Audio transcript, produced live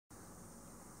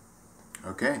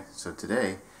Okay, so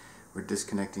today we're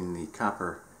disconnecting the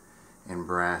copper and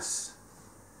brass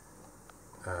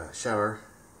shower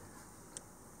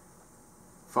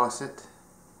faucet,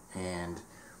 and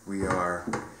we are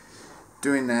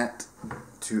doing that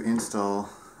to install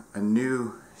a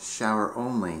new shower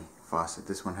only faucet.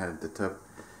 This one had the tub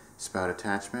spout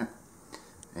attachment,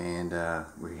 and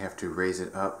we have to raise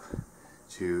it up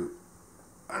to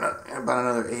about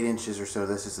another 8 inches or so.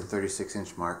 This is the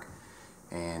 36-inch mark,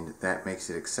 and that makes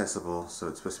it accessible. So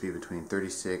it's supposed to be between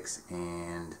 36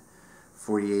 and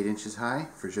 48 inches high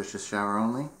for just a shower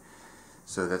only.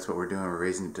 So that's what we're doing. We're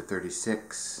raising it to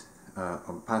 36,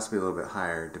 possibly a little bit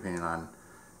higher depending on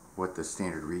what the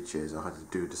standard reach is. I'll have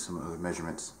to do some other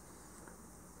measurements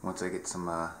once I get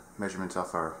some measurements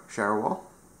off our shower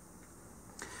wall.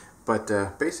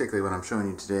 But basically what I'm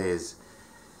showing you today is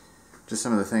just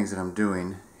some of the things that I'm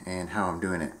doing and how I'm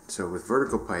doing it. So with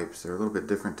vertical pipes, they're a little bit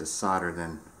different to solder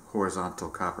than horizontal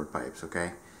copper pipes,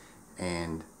 okay?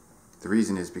 And the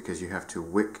reason is because you have to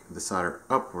wick the solder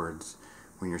upwards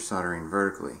when you're soldering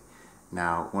vertically.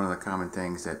 Now, one of the common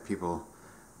things that people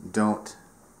don't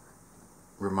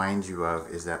remind you of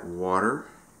is that water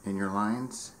in your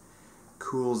lines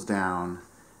cools down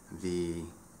the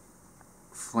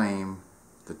flame,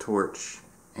 the torch,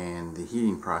 and the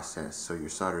heating process, so your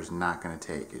solder is not going to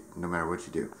take it no matter what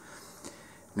you do.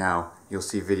 Now, you'll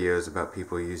see videos about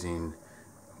people using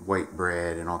white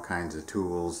bread and all kinds of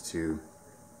tools to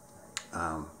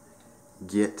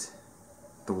get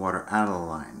the water out of the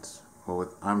lines. Well,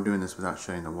 I'm doing this without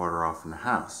shutting the water off in the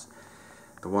house.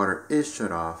 The water is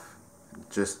shut off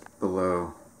just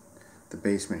below the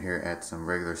basement here at some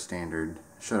regular standard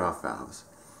shut-off valves.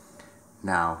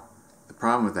 Now, the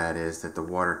problem with that is that the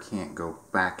water can't go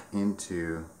back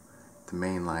into the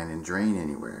main line and drain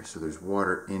anywhere. So there's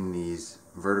water in these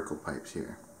vertical pipes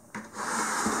here.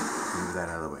 Move that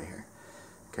out of the way here.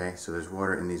 Okay, so there's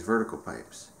water in these vertical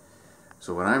pipes.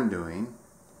 So what I'm doing,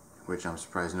 which I'm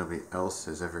surprised nobody else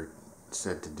has ever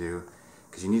said to do,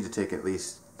 because you need to take at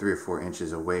least 3 or 4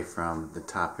 inches away from the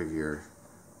top of your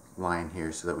line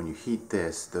here, so that when you heat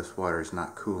this water is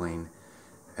not cooling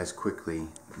as quickly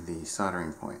the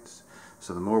soldering points.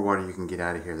 So the more water you can get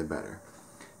out of here, the better.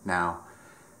 Now,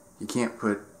 you can't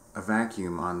put a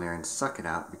vacuum on there and suck it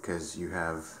out, because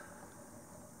you're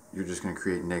just going to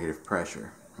create negative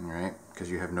pressure, alright?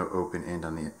 Because you have no open end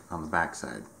on the back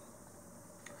side.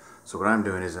 So what I'm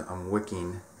doing is I'm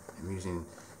wicking. I'm using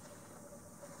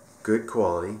good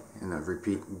quality, and I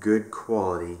repeat, good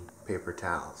quality paper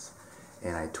towels,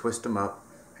 and I twist them up,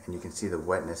 and you can see the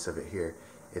wetness of it here.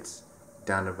 It's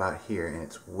down to about here, and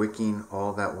it's wicking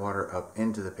all that water up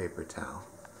into the paper towel.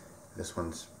 This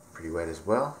one's pretty wet as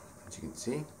well, as you can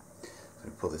see. So I'm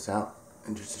going to pull this out,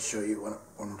 and just to show you what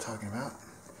I'm talking about,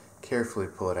 carefully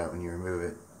pull it out when you remove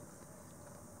it,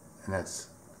 and that's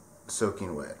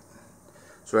soaking wet.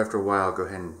 So after a while, go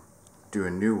ahead and do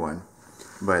a new one,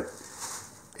 but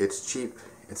it's cheap,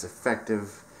 it's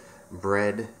effective.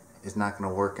 Bread is not going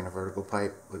to work in a vertical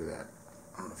pipe. Look at that.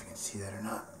 I don't know if you can see that or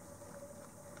not.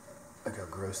 Look how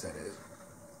gross that is.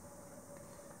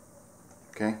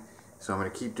 Okay, so I'm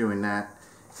going to keep doing that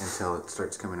until it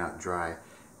starts coming out dry.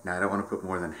 Now, I don't want to put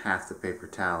more than half the paper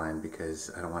towel in,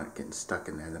 because I don't want it getting stuck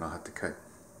in there. Then I'll have to cut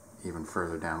even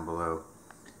further down below.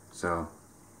 So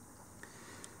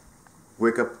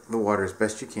wick up the water as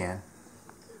best you can.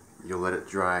 You'll let it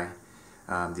dry.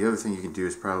 The other thing you can do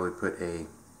is probably put a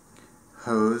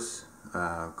hose,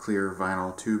 clear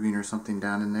vinyl tubing or something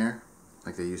down in there,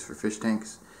 like they use for fish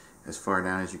tanks, as far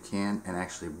down as you can, and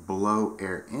actually blow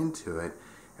air into it.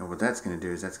 And what that's going to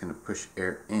do is that's going to push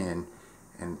air in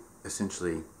and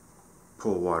essentially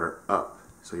pull water up.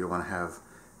 So you'll want to have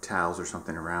towels or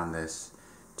something around this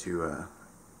to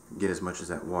get as much of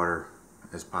that water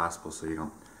as possible, so you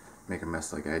don't make a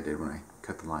mess like I did when I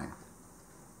cut the line.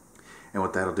 And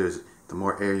what that'll do is, the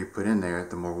more air you put in there,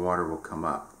 the more water will come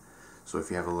up. So if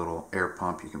you have a little air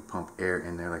pump, you can pump air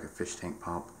in there like a fish tank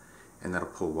pump, and that'll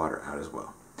pull water out as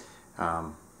well.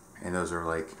 And those are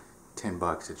like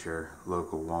 $10 at your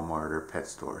local Walmart or pet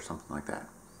store or something like that.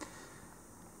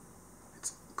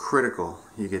 It's critical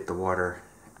you get the water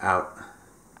out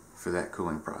for that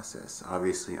cooling process.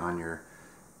 Obviously, on your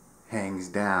hangs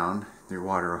down, your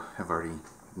water have already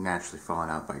naturally fallen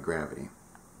out by gravity.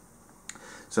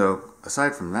 So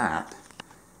aside from that,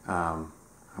 I'm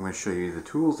going to show you the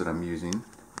tools that I'm using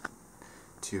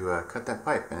to cut that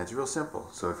pipe, and it's real simple.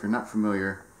 So if you're not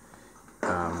familiar,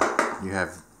 you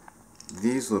have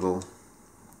these little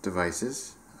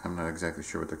devices. I'm not exactly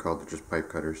sure what they're called. They're just pipe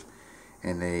cutters,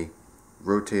 and they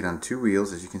rotate on 2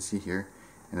 wheels, as you can see here,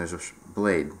 and there's a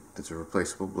blade that's a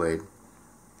replaceable blade,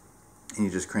 and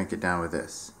you just crank it down with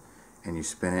this, and you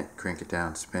spin it, crank it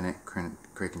down, spin it, crank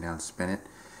it down, spin it,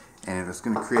 and it's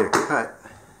going to create a cut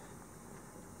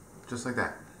just like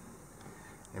that.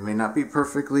 It may not be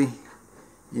perfectly,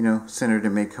 you know, centered. It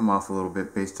may come off a little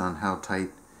bit based on how tight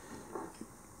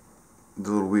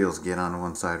the little wheels get on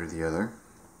one side or the other.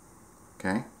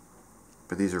 Okay,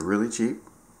 but these are really cheap.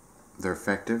 They're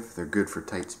effective. They're good for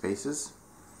tight spaces.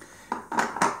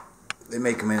 They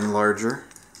make them in larger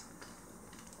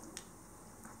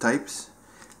types.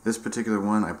 This particular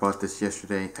one, I bought this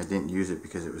yesterday. I didn't use it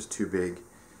because it was too big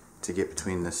to get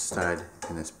between this stud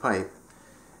and this pipe.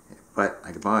 But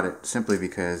I bought it simply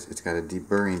because it's got a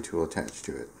deburring tool attached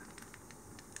to it.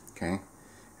 Okay?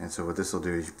 And so what this will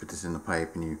do is you put this in the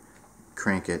pipe and you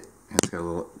crank it, and it's got a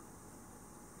little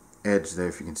edge there,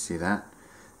 if you can see that.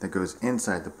 That goes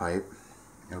inside the pipe.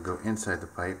 It'll go inside the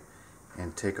pipe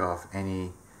and take off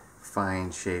any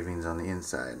fine shavings on the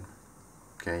inside.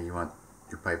 Okay? You want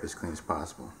your pipe as clean as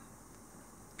possible.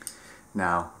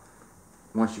 Now,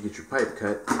 once you get your pipe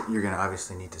cut, you're going to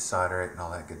obviously need to solder it and all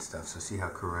that good stuff. So see how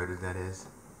corroded that is?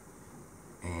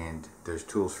 And there's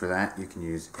tools for that. You can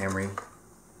use emery.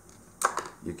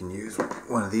 You can use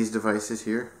one of these devices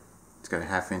here. It's got a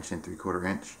 1/2 inch and 3/4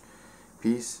 inch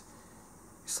piece.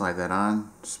 You slide that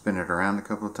on, spin it around a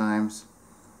couple of times,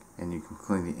 and you can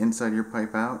clean the inside of your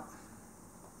pipe out.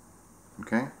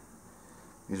 Okay?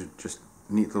 These are just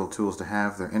neat little tools to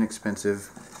have. They're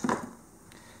inexpensive,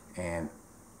 and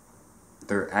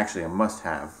they're actually a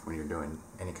must-have when you're doing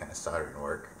any kind of soldering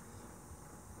work.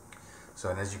 So,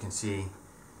 and as you can see,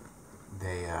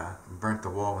 they burnt the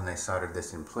wall when they soldered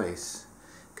this in place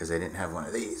because they didn't have one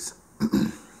of these.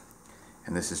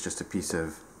 And this is just a piece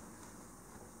of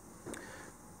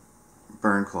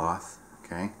burn cloth,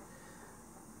 okay?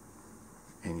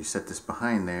 And you set this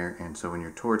behind there, and so when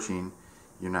you're torching,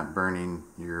 you're not burning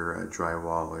your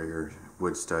drywall or your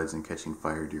wood studs and catching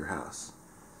fire to your house,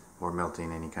 or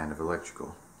melting any kind of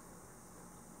electrical.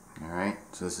 Alright,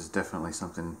 so this is definitely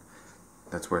something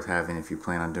that's worth having if you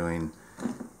plan on doing,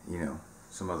 you know,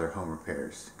 some other home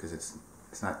repairs, because it's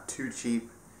not too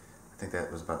cheap. I think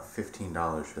that was about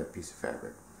 $15 for that piece of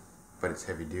fabric, but it's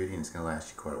heavy duty and it's going to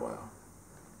last you quite a while.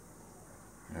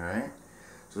 Alright,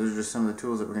 so those are just some of the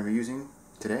tools that we're going to be using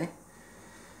today.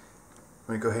 I'm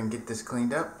going to go ahead and get this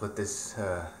cleaned up, let this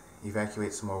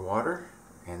evacuate some more water,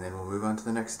 and then we'll move on to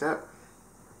the next step.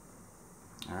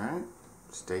 Alright,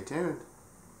 stay tuned.